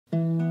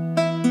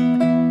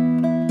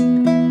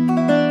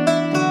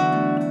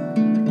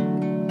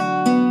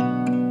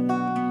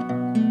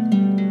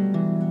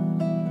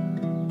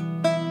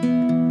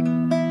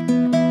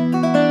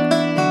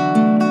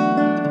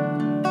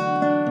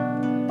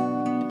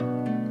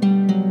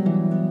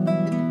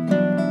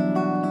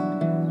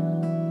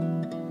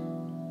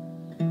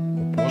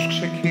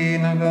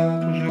πίναγα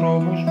τους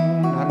δρόμους μου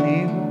να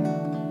ανοίγω,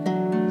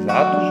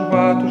 δάτους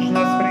βάτους να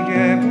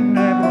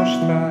θρηγεύουνε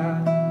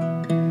μπροστά.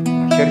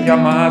 Τα χέρια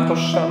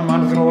μάτωσαν μ'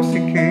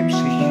 ανδρώθηκε η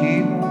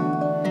ψυχή μου,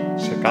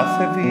 σε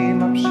κάθε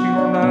βήμα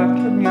ψιλωνά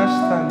και μια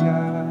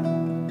σταλιά.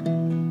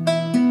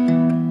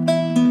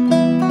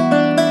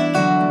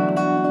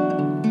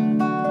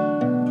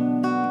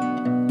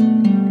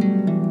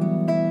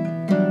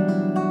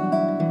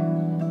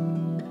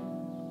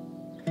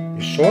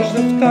 Ίσως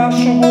δεν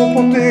φτάσω εγώ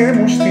ποτέ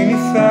μου στην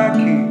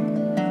Ιθάκη,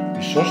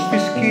 ίσως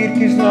της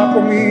Κύρκης να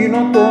απομείνω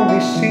το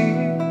νησί,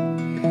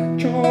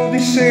 κι ο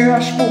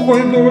Οδυσσέας που έχω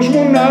εντός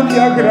μου να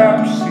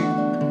διαγράψει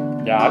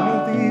μια άλλη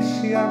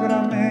Οδύσσια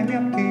γραμμένη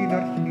απ' την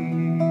αρχή.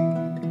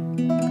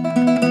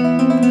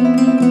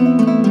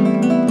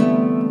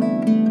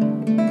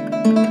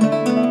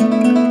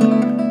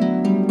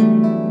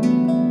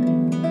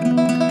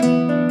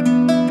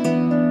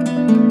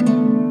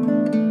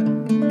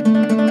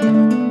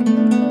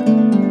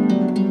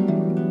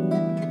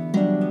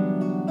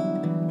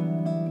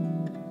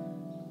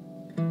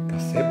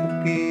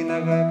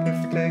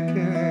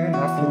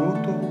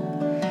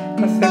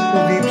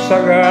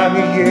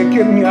 Άνοιγε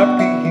και μια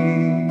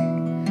πηγή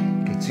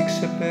κι έτσι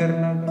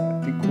ξεπέρναγα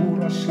την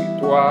κούραση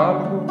του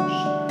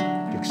άλγος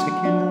και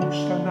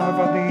ξεκινούσα να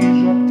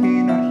βαδίζω απ'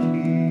 την αρχή.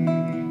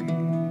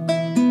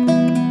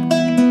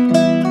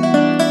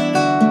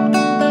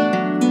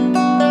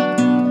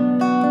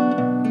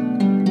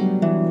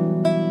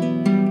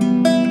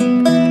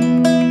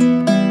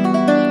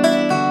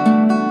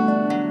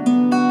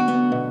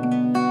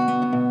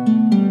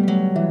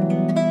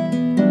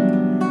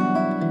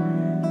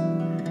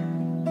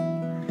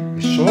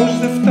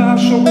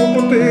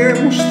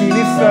 Στην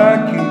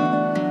Ιθάκη,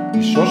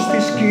 ίσως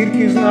της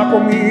Κύρκης να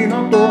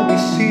απομείνω το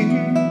νησί,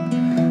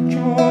 κι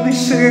ο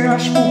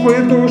Οδυσσέας που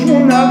έχω εντός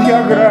μου να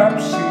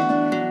διαγράψει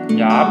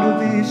μια άλλη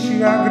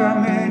Οδύσσια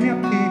γραμμένη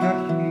απ' την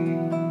αρχή.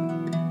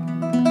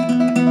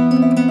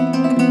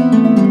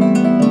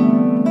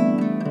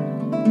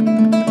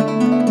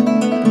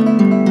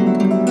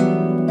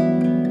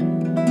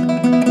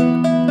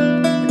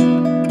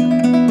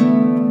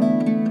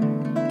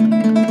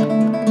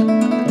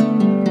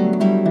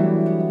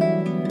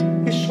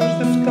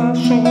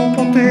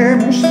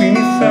 Στην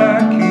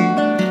Ιθάκη,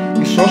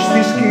 ίσως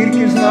της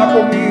Κύρκης να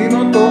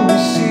απομείνω το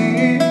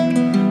νησί,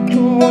 κι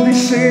ο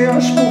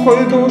Οδυσσέας που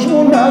έχω εντός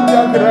μου να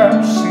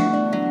διαγράψει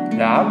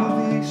μια άλλη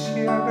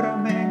Οδύσσια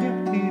γραμμένη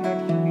απ' την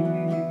αρχή.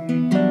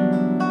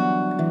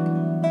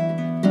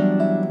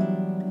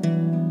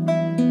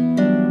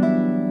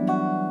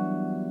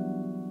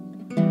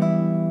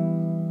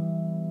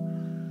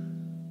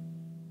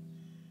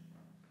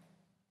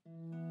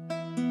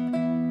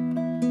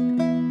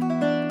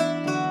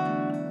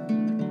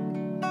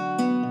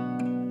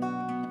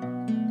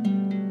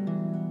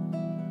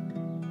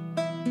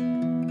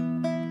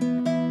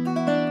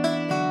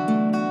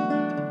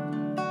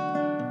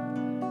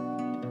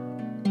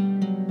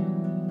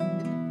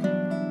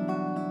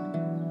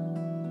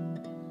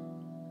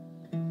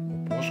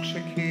 Πώς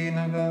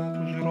ξεκίναγα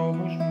τους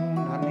δρόμους μου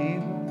να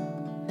ανοίγω,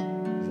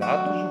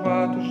 δάτους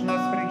βάτους να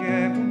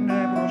θρηγεύουνε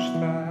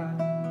μπροστά.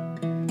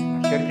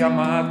 Τα χέρια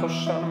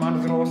μάτωσαν μ'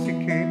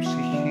 ανδρώθηκε η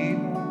ψυχή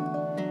μου,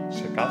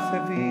 σε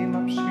κάθε βήμα